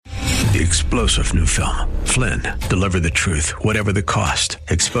the explosive new film, Flynn, Deliver the Truth, Whatever the Cost,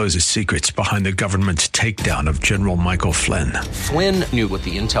 exposes secrets behind the government's takedown of General Michael Flynn. Flynn knew what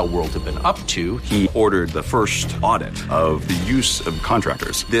the intel world had been up to. He ordered the first audit of the use of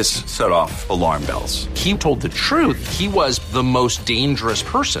contractors. This set off alarm bells. He told the truth. He was the most dangerous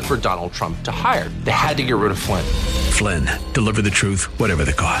person for Donald Trump to hire. They had to get rid of Flynn. Flynn, Deliver the Truth, Whatever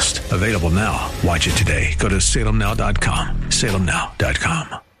the Cost. Available now. Watch it today. Go to salemnow.com.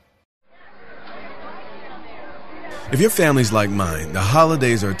 salemnow.com. If your family's like mine, the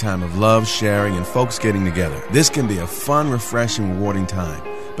holidays are a time of love, sharing, and folks getting together. This can be a fun, refreshing, rewarding time,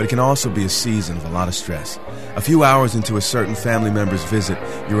 but it can also be a season of a lot of stress. A few hours into a certain family member's visit,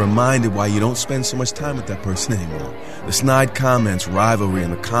 you're reminded why you don't spend so much time with that person anymore. The snide comments, rivalry,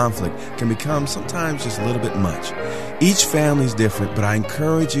 and the conflict can become sometimes just a little bit much. Each family's different, but I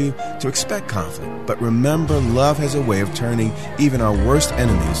encourage you to expect conflict. But remember, love has a way of turning even our worst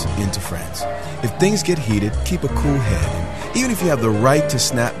enemies into friends. If things get heated, keep a cool head. And even if you have the right to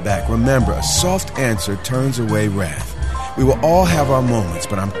snap back, remember, a soft answer turns away wrath. We will all have our moments,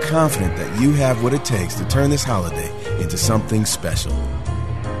 but I'm confident that you have what it takes to turn this holiday into something special.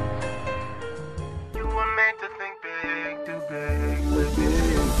 You were meant to think big, too big,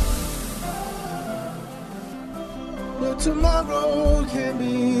 big. But tomorrow can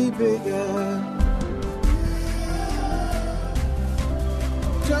be bigger.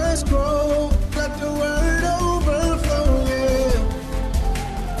 Just grow, let the word overflow,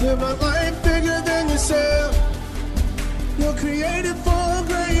 yeah. Live a life bigger than yourself. You're created for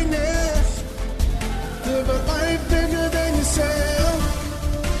greatness. Live a life bigger than yourself.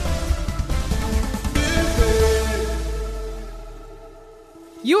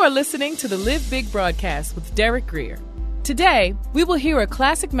 You are listening to the Live Big broadcast with Derek Greer. Today, we will hear a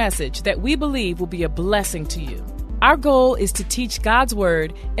classic message that we believe will be a blessing to you. Our goal is to teach God's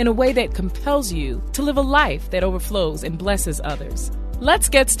Word in a way that compels you to live a life that overflows and blesses others. Let's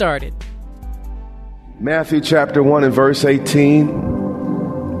get started. Matthew chapter 1 and verse 18.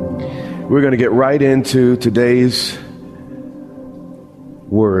 We're going to get right into today's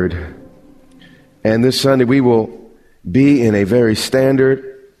word. And this Sunday we will be in a very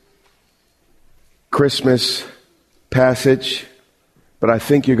standard Christmas passage, but I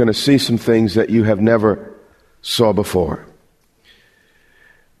think you're going to see some things that you have never saw before.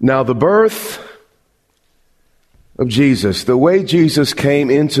 Now, the birth of Jesus, the way Jesus came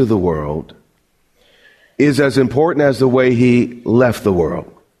into the world, is as important as the way he left the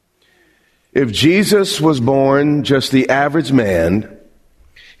world. If Jesus was born just the average man,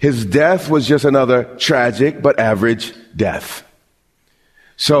 his death was just another tragic but average death.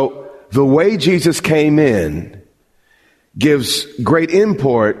 So the way Jesus came in gives great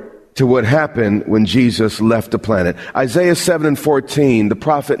import to what happened when Jesus left the planet. Isaiah 7:14, the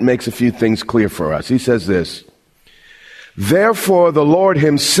prophet makes a few things clear for us. He says this: therefore the Lord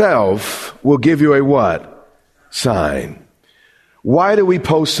himself will give you a what? Sign. Why do we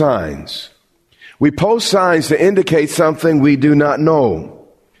post signs? We post signs to indicate something we do not know.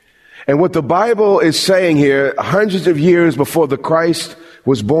 And what the Bible is saying here, hundreds of years before the Christ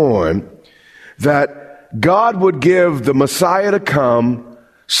was born, that God would give the Messiah to come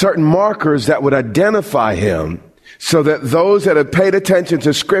certain markers that would identify him so that those that had paid attention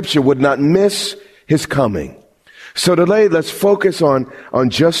to Scripture would not miss his coming. So today, let's focus on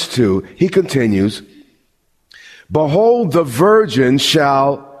just two. He continues, behold, the virgin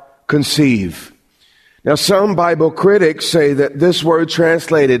shall conceive. Now, some Bible critics say that this word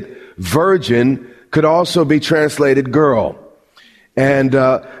translated virgin could also be translated girl. And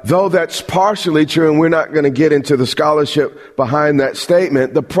though that's partially true, and we're not going to get into the scholarship behind that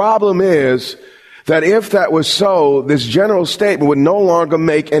statement, the problem is that if that was so, this general statement would no longer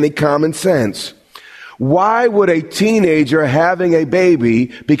make any common sense. Why would a teenager having a baby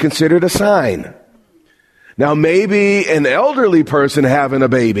be considered a sign? Now, maybe an elderly person having a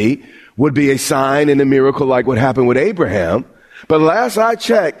baby would be a sign and a miracle like what happened with Abraham. But last I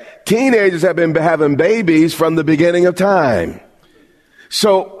checked, teenagers have been having babies from the beginning of time.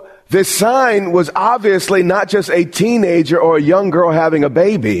 So this sign was obviously not just a teenager or a young girl having a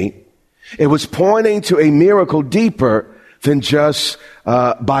baby. It was pointing to a miracle deeper than just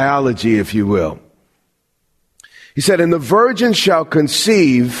biology, if you will. He said, and the virgin shall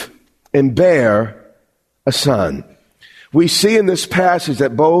conceive and bear a son. We see in this passage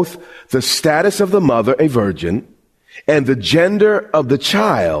that both the status of the mother, a virgin, and the gender of the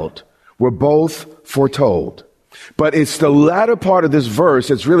child were both foretold. But it's the latter part of this verse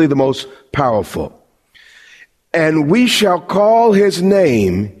that's really the most powerful. And we shall call his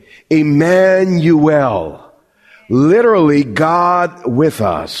name Emmanuel, literally God with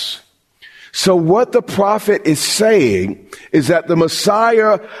us. So what the prophet is saying is that the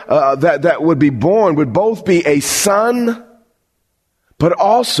Messiah that would be born would both be a son, but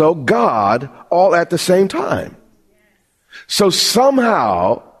also God, all at the same time. So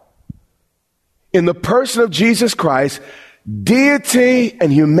somehow, in the person of Jesus Christ, deity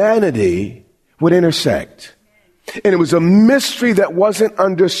and humanity would intersect. And it was a mystery that wasn't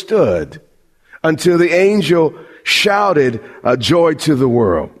understood until the angel shouted joy to the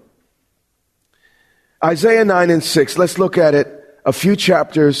world. Isaiah 9 and 6, let's look at it a few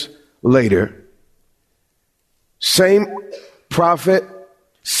chapters later. Same prophet,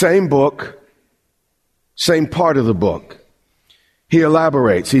 same book, same part of the book. He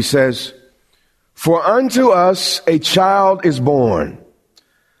elaborates. He says, "For unto us a child is born,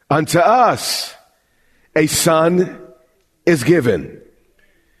 unto us a son is given.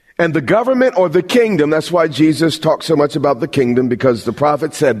 And the government or the kingdom," that's why Jesus talks so much about the kingdom, because the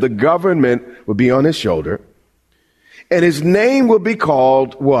prophet said the government would be on his shoulder. And his name will be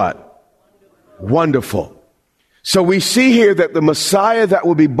called what? Wonderful. So we see here that the Messiah that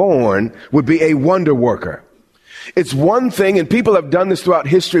will be born would be a wonder worker. It's one thing, and people have done this throughout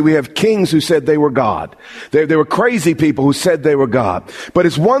history. We have kings who said they were God. There were crazy people who said they were God. But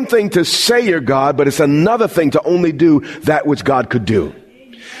it's one thing to say you're God, but it's another thing to only do that which God could do.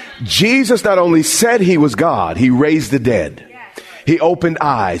 Jesus not only said he was God, he raised the dead. He opened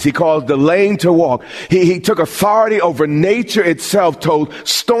eyes. He caused the lame to walk. He took authority over nature itself, told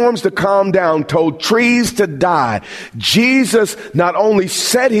storms to calm down, told trees to die. Jesus not only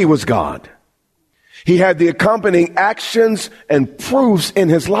said he was God, he had the accompanying actions and proofs in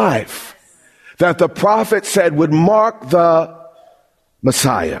his life that the prophet said would mark the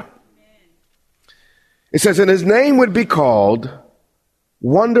Messiah. It says, and his name would be called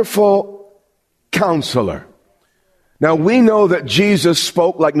Wonderful Counselor. Now we know that Jesus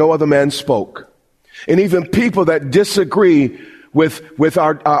spoke like no other man spoke. And even people that disagree with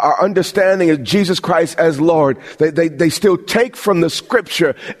our understanding of Jesus Christ as Lord, they still take from the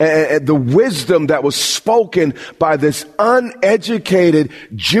scripture the wisdom that was spoken by this uneducated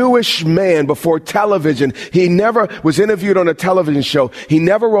Jewish man before television. He never was interviewed on a television show. He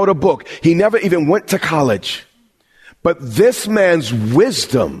never wrote a book. He never even went to college. But this man's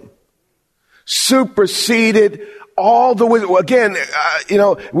wisdom superseded all the wisdom. Again,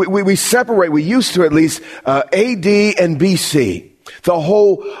 we separate, we used to at least, AD and BC.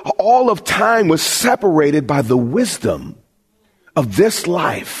 All of time was separated by the wisdom of this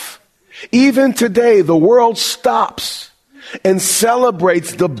life. Even today, the world stops and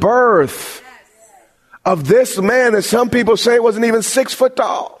celebrates the birth of this man that some people say wasn't even 6 foot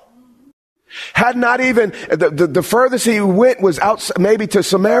tall. Had not even, the furthest he went was out, maybe to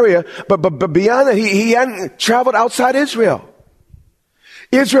Samaria, but beyond that, he hadn't traveled outside Israel.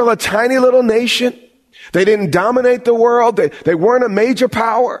 Israel, a tiny little nation. They didn't dominate the world. They weren't a major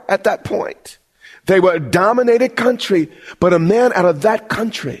power at that point. They were a dominated country, but a man out of that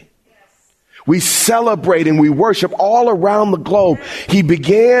country. We celebrate and we worship all around the globe. He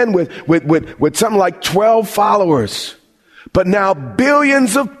began with something like 12 followers, but now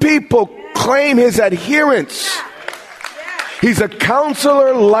billions of people claim his adherence. He's a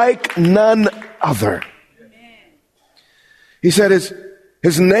counselor like none other. He said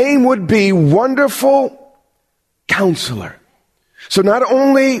his name would be Wonderful Counselor. So not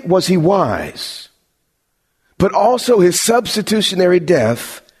only was he wise, but also his substitutionary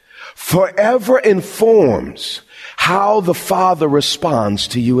death forever informs how the Father responds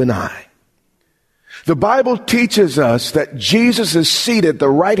to you and I. The Bible teaches us that Jesus is seated at the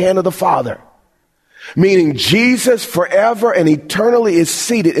right hand of the Father, meaning Jesus forever and eternally is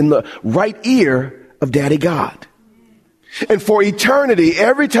seated in the right ear of Daddy God. And for eternity,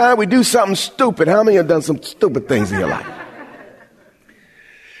 every time we do something stupid, how many have done some stupid things in your life?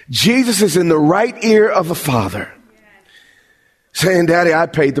 Jesus is in the right ear of the Father, saying, Daddy, I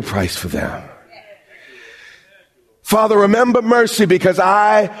paid the price for them. Father, remember mercy because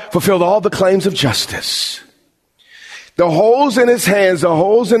I fulfilled all the claims of justice. The holes in his hands, the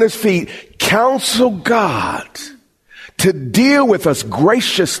holes in his feet, counsel God to deal with us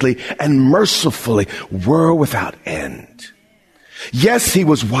graciously and mercifully, world without end. Yes, he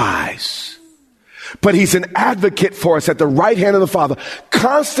was wise, but he's an advocate for us at the right hand of the Father,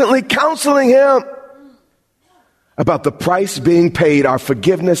 constantly counseling him about the price being paid, our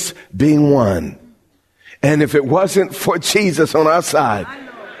forgiveness being won. And if it wasn't for Jesus on our side,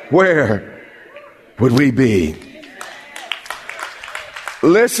 where would we be?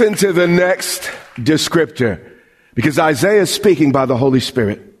 Listen to the next descriptor, because Isaiah is speaking by the Holy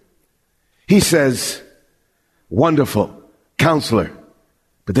Spirit. He says, Wonderful Counselor,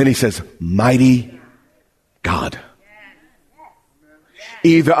 But then he says, mighty God.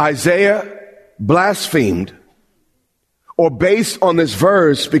 Either Isaiah blasphemed, or based on this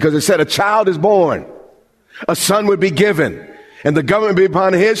verse, because it said a child is born, a son would be given, and the government would be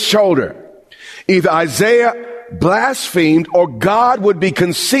upon his shoulder. Either Isaiah blasphemed, or God would be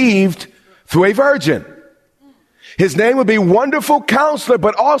conceived through a virgin. His name would be Wonderful Counselor,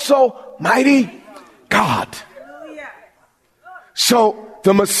 but also Mighty God. So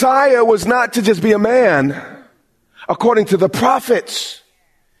the Messiah was not to just be a man. According to the prophets,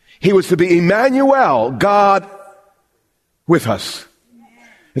 he was to be Emmanuel, God with us.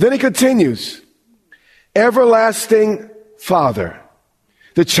 And then he continues, everlasting Father.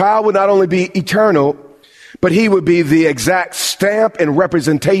 The child would not only be eternal, but he would be the exact stamp and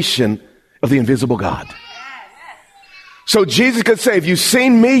representation of the invisible God. So Jesus could say, if you've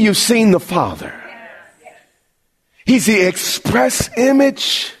seen me, you've seen the Father. He's the express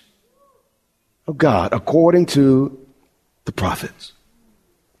image of God, according to the prophets.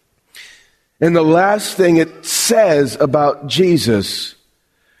 And the last thing it says about Jesus,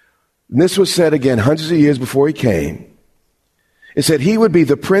 and this was said again hundreds of years before he came, it said he would be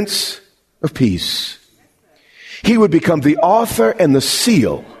the Prince of Peace. He would become the author and the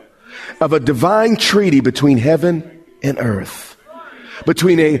seal of a divine treaty between heaven and earth,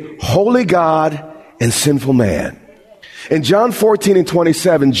 between a holy God and sinful man. In John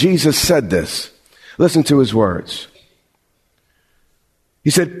 14:27, Jesus said this. Listen to his words. He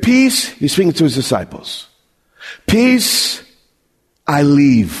said, peace, he's speaking to his disciples, peace I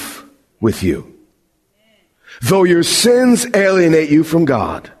leave with you. Though your sins alienate you from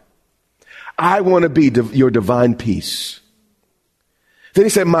God, I want to be your divine peace. Then he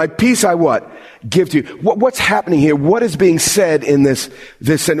said, my peace I what? Give to you. What's happening here? What is being said in this?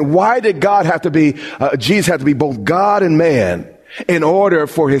 And why did God have to be, Jesus have to be both God and man in order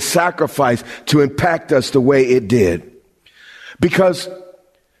for his sacrifice to impact us the way it did? Because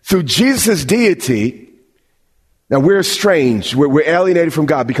through Jesus' deity, now we're estranged, we're alienated from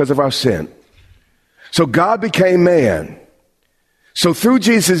God because of our sin. So God became man. So through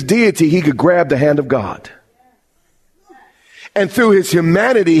Jesus' deity, he could grab the hand of God. And through his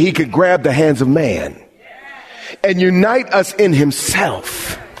humanity, he could grab the hands of man and unite us in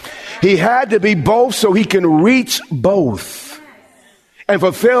himself. He had to be both so he can reach both and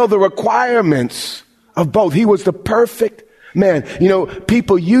fulfill the requirements of both. He was the perfect man. You know,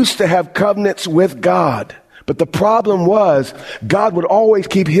 people used to have covenants with God, but the problem was God would always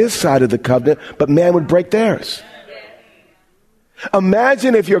keep his side of the covenant, but man would break theirs.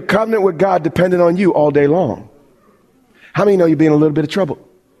 Imagine if your covenant with God depended on you all day long. How many know you'd be in a little bit of trouble?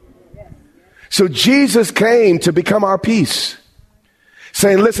 So Jesus came to become our peace,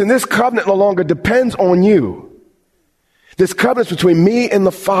 saying, listen, this covenant no longer depends on you. This covenant's between me and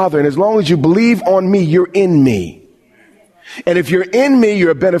the Father, and as long as you believe on me, you're in me. And if you're in me,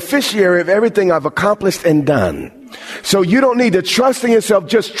 you're a beneficiary of everything I've accomplished and done. So you don't need to trust in yourself,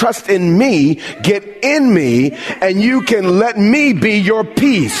 just trust in me, get in me, and you can let me be your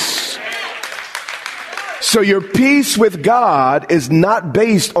peace. So your peace with God is not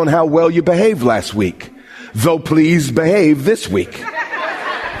based on how well you behaved last week, though please behave this week.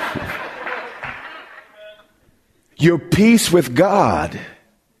 Your peace with God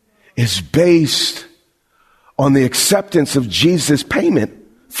is based on the acceptance of Jesus' payment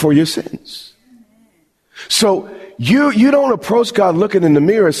for your sins. So you don't approach God looking in the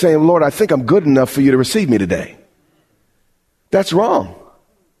mirror saying, Lord, I think I'm good enough for you to receive me today. That's wrong.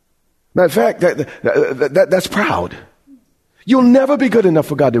 Matter of fact, that's proud. You'll never be good enough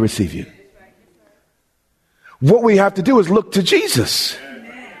for God to receive you. What we have to do is look to Jesus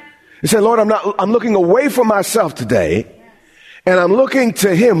and say, Lord, I'm looking away from myself today, and I'm looking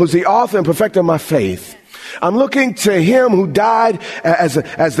to him who's the author and perfecter of my faith. I'm looking to him who died as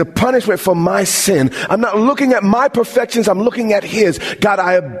the punishment for my sin. I'm not looking at my perfections. I'm looking at his. God,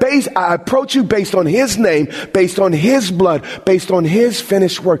 I approach you based on his name, based on his blood, based on his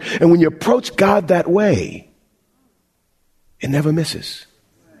finished work. And when you approach God that way, it never misses.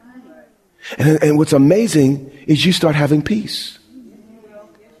 And what's amazing is you start having peace.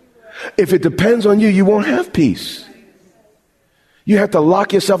 If it depends on you, you won't have peace. You have to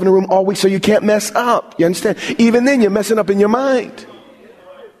lock yourself in a room all week so you can't mess up. You understand? Even then, you're messing up in your mind.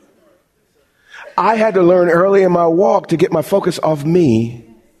 I had to learn early in my walk to get my focus off me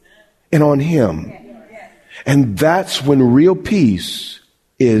and on him. And that's when real peace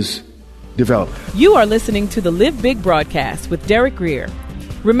is developed. You are listening to the Live Big broadcast with Derek Grier.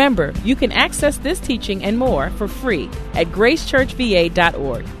 Remember, you can access this teaching and more for free at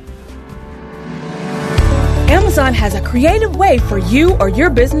gracechurchva.org. Amazon has a creative way for you or your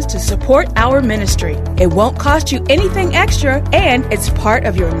business to support our ministry. It won't cost you anything extra, and it's part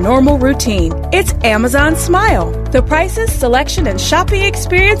of your normal routine. It's Amazon Smile. The prices, selection, and shopping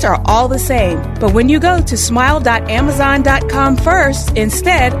experience are all the same. But when you go to smile.amazon.com first,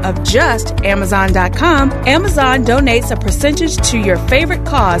 instead of just Amazon.com, Amazon donates a percentage to your favorite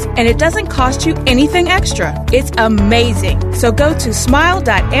cause, and it doesn't cost you anything extra. It's amazing. So go to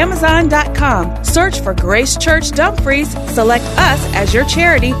smile.amazon.com, search for Grace Church Dumfries, select us as your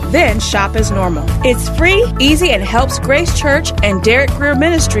charity, then shop as normal. It's free, easy, and helps Grace Church and Derek Greer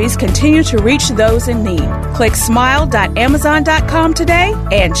Ministries continue to reach those in need. Click smile.amazon.com today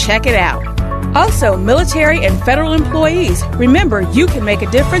and check it out. Also, military and federal employees, remember you can make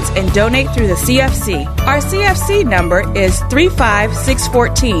a difference and donate through the CFC. Our CFC number is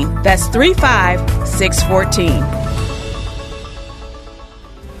 35614. That's 35614.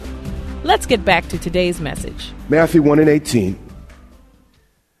 Let's get back to today's message. Matthew 1:18.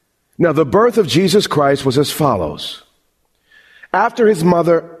 Now the birth of Jesus Christ was as follows. After his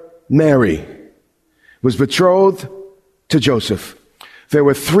mother, Mary, was betrothed to Joseph, there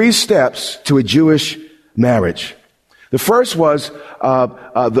were 3 steps to a Jewish marriage. The first was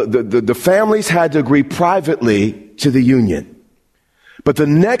the families had to agree privately to the union. But the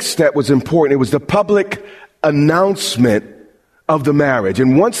next step was important. It was the public announcement of the marriage.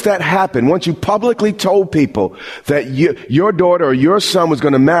 And once that happened, once you publicly told people that your daughter or your son was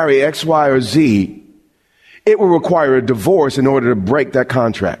going to marry X, Y, or Z, it will require a divorce in order to break that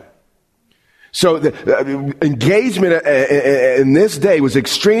contract. So the engagement in this day was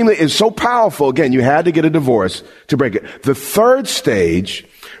so powerful. Again, you had to get a divorce to break it. The third stage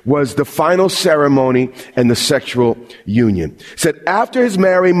was the final ceremony and the sexual union. It said after his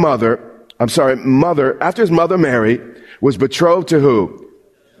mother Mary was betrothed to who?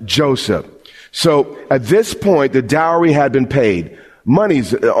 Joseph. So at this point, the dowry had been paid.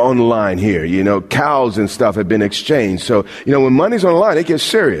 Money's on the line here. Cows and stuff had been exchanged. So, when money's on the line, it gets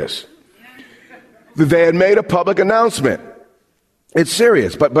serious. They had made a public announcement. It's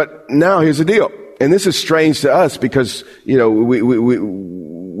serious. But now here's the deal. And this is strange to us because, we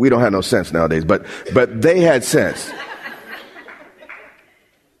don't have no sense nowadays, but they had sense.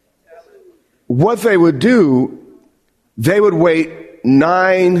 What they would do, they would wait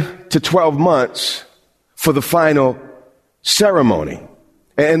 9 to 12 months for the final ceremony.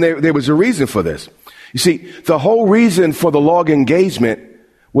 And there was a reason for this. You see, the whole reason for the log engagement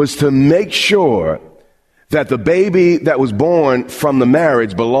was to make sure that the baby that was born from the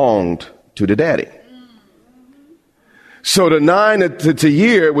marriage belonged to the daddy. So the 9 to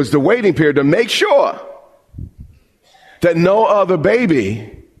year was the waiting period to make sure that no other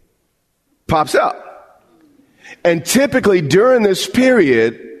baby pops up. And typically during this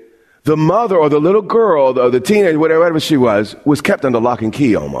period, the mother or the little girl or the teenager, whatever she was kept under lock and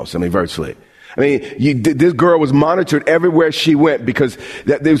key almost. Virtually. This girl was monitored everywhere she went because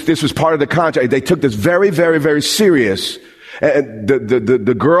this was part of the contract. They took this very, very, very serious. And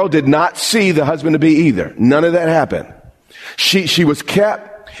the girl did not see the husband to be either. None of that happened. She was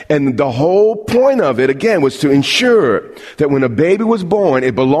kept, and the whole point of it, again, was to ensure that when a baby was born,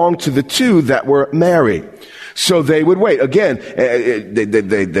 it belonged to the two that were married. So they would wait. Again,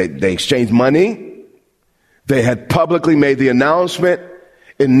 they exchanged money. They had publicly made the announcement.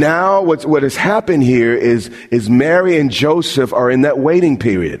 And now what has happened here is Mary and Joseph are in that waiting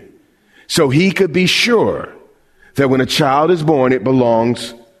period. So he could be sure that when a child is born, it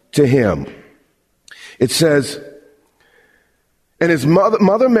belongs to him. It says, and his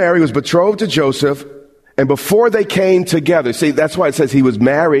mother Mary was betrothed to Joseph, and before they came together, see, that's why it says he was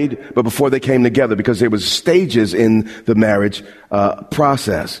married, but before they came together, because there was stages in the marriage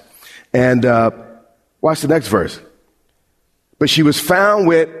process. And watch the next verse. But she was found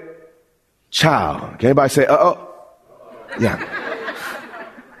with child. Can anybody say, uh-oh? Yeah.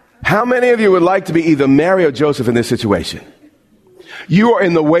 How many of you would like to be either Mary or Joseph in this situation? You are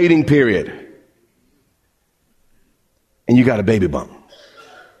in the waiting period. And you got a baby bump.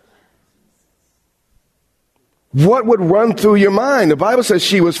 What would run through your mind? The Bible says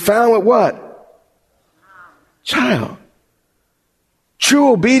she was found with what? Child.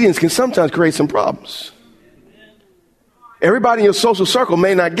 True obedience can sometimes create some problems. Everybody in your social circle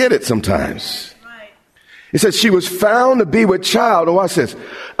may not get it sometimes. It says she was found to be with child, and watch this,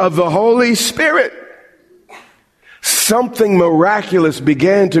 of the Holy Spirit. Something miraculous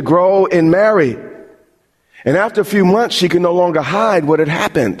began to grow in Mary. And after a few months, she could no longer hide what had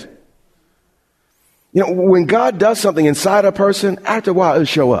happened. When God does something inside a person, after a while, it'll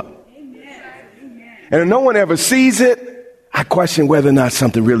show up. And if no one ever sees it, I question whether or not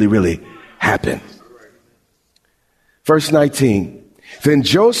something really, really happened. Verse 19. Then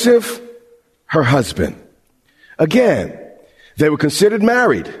Joseph, her husband. Again, they were considered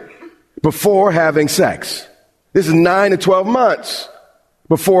married before having sex. This is 9 to 12 months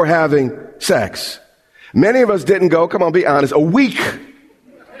before having sex. Many of us didn't go, come on, be honest, a week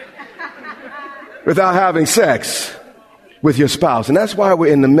without having sex with your spouse. And that's why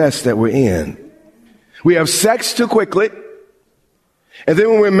we're in the mess that we're in. We have sex too quickly. And then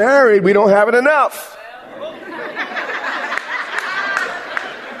when we're married, we don't have it enough.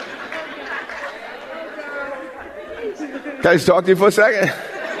 Can I just talk to you for a second?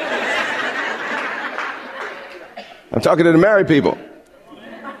 I'm talking to the married people.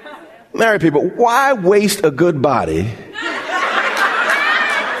 Married people, why waste a good body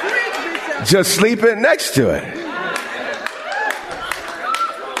just sleeping next to it?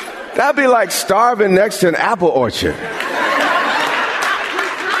 That'd be like starving next to an apple orchard.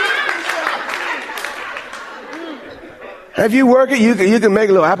 If you work it, you can make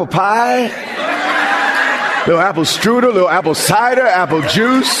a little apple pie, little apple strudel, little apple cider, apple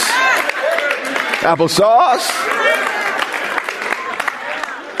juice, apple sauce.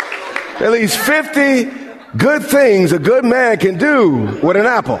 At least 50 good things a good man can do with an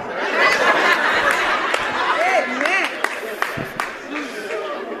apple.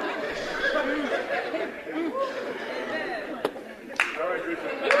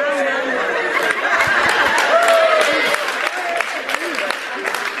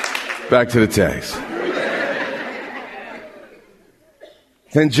 Back to the text.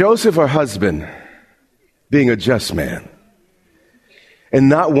 Then Joseph, her husband, being a just man, and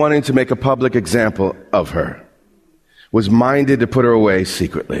not wanting to make a public example of her, was minded to put her away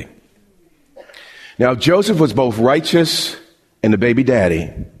secretly. Now, Joseph was both righteous and the baby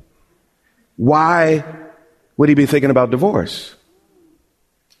daddy. Why would he be thinking about divorce?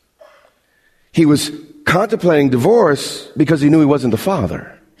 He was contemplating divorce because he knew he wasn't the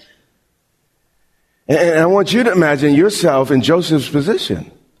father. And I want you to imagine yourself in Joseph's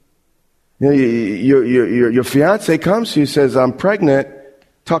position. You know, your fiance comes to you and says, I'm pregnant,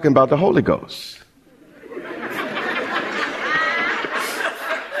 talking about the Holy Ghost.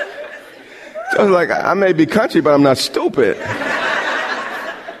 So I was like, I may be country, but I'm not stupid.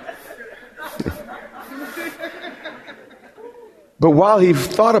 But while he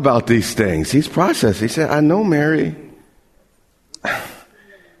thought about these things, he's processed. He said, I know Mary.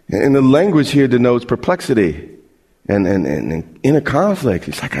 And the language here denotes perplexity and inner conflict.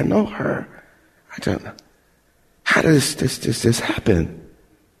 He's like, I know her. I don't know. How does this happen?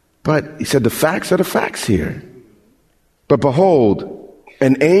 But he said, the facts are the facts here. But behold,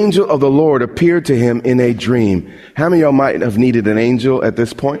 an angel of the Lord appeared to him in a dream. How many of y'all might have needed an angel at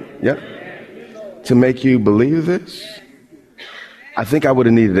this point? Yeah? To make you believe this? I think I would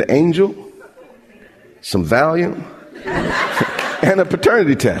have needed an angel, some Valium, and a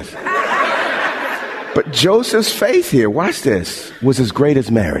paternity test. But Joseph's faith here, watch this, was as great as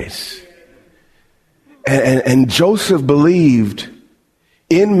Mary's. And Joseph believed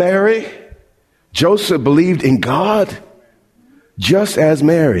in Mary. Joseph believed in God just as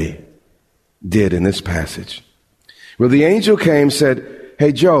Mary did in this passage. Well, the angel came and said,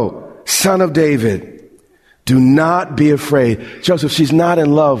 hey, Joe, son of David, do not be afraid. Joseph, she's not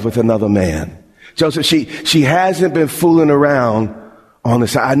in love with another man. Joseph, she hasn't been fooling around on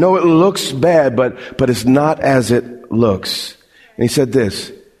this. I know it looks bad, but it's not as it looks. And he said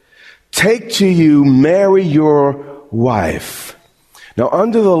this, take to you Mary, your wife. Now,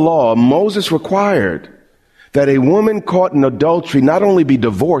 under the law, Moses required that a woman caught in adultery not only be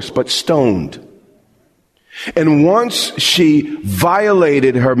divorced, but stoned. And once she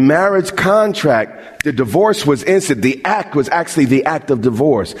violated her marriage contract, the divorce was instant. The act was actually the act of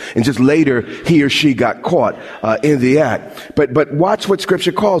divorce. And just later, he or she got caught in the act. But watch what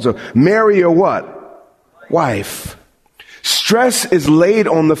Scripture calls her. Mary, or what? Wife. Stress is laid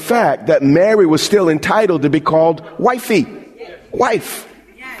on the fact that Mary was still entitled to be called wifey. Wife.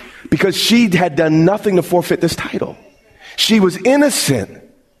 Because she had done nothing to forfeit this title. She was innocent,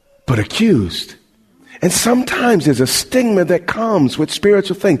 but accused. And sometimes there's a stigma that comes with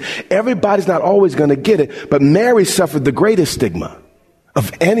spiritual things. Everybody's not always going to get it, but Mary suffered the greatest stigma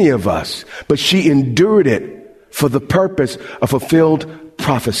of any of us. But she endured it for the purpose of fulfilled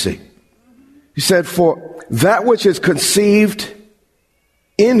prophecy. He said, for that which is conceived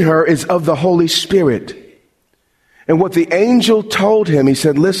in her is of the Holy Spirit. And what the angel told him, he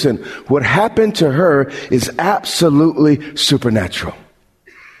said, listen, what happened to her is absolutely supernatural.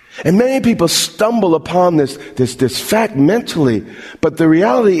 And many people stumble upon this fact mentally. But the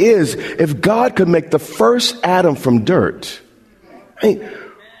reality is, if God could make the first Adam from dirt, I mean,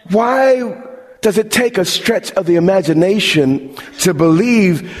 why does it take a stretch of the imagination to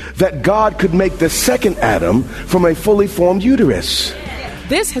believe that God could make the second Adam from a fully formed uterus?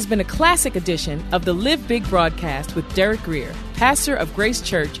 This has been a classic edition of the Live Big broadcast with Derek Grier, pastor of Grace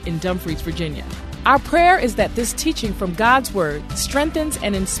Church in Dumfries, Virginia. Our prayer is that this teaching from God's Word strengthens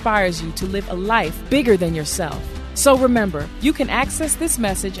and inspires you to live a life bigger than yourself. So remember, you can access this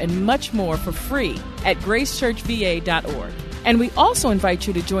message and much more for free at gracechurchva.org. And we also invite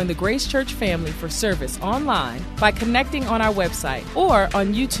you to join the Grace Church family for service online by connecting on our website or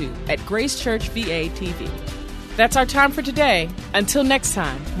on YouTube at Grace Church VA TV. That's our time for today. Until next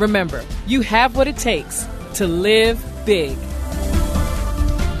time, remember, you have what it takes to live big.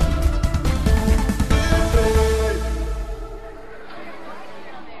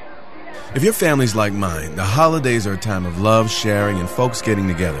 If your family's like mine, the holidays are a time of love, sharing, and folks getting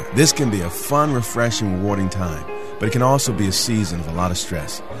together. This can be a fun, refreshing, rewarding time, but it can also be a season of a lot of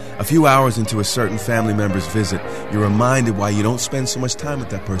stress. A few hours into a certain family member's visit, you're reminded why you don't spend so much time with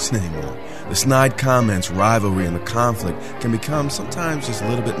that person anymore. The snide comments, rivalry, and the conflict can become sometimes just a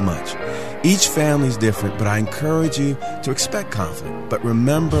little bit much. Each family's different, but I encourage you to expect conflict. But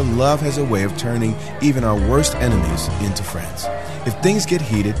remember, love has a way of turning even our worst enemies into friends. If things get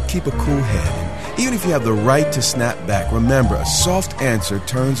heated, keep a cool head. And even if you have the right to snap back, remember, a soft answer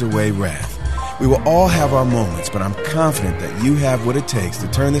turns away wrath. We will all have our moments, but I'm confident that you have what it takes to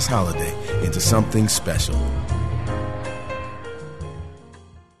turn this holiday into something special.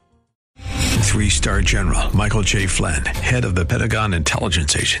 3-star General Michael J. Flynn, head of the Pentagon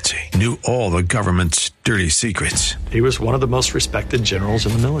Intelligence Agency, knew all the government's dirty secrets. He was one of the most respected generals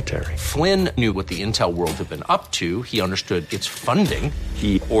in the military. Flynn knew what the intel world had been up to. He understood its funding.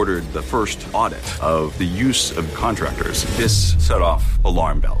 He ordered the first audit of the use of contractors. This set off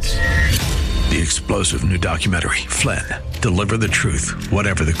alarm bells. The explosive new documentary, Flynn, Deliver the Truth,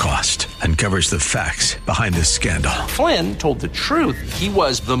 Whatever the Cost, uncovers the facts behind this scandal. Flynn told the truth. He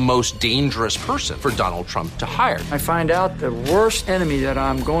was the most dangerous person for Donald Trump to hire. I find out the worst enemy that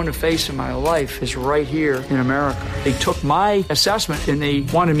I'm going to face in my life is right here in America. They took my assessment and they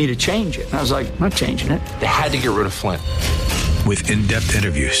wanted me to change it. And I was like, I'm not changing it. They had to get rid of Flynn. With in-depth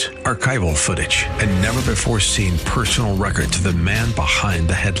interviews, archival footage, and never-before-seen personal records of the man behind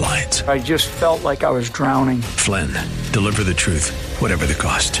the headlines. I just felt like I was drowning. Flynn, Deliver the Truth, Whatever the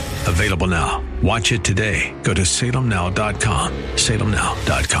Cost. Available now. Watch it today. Go to salemnow.com.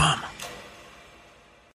 salemnow.com.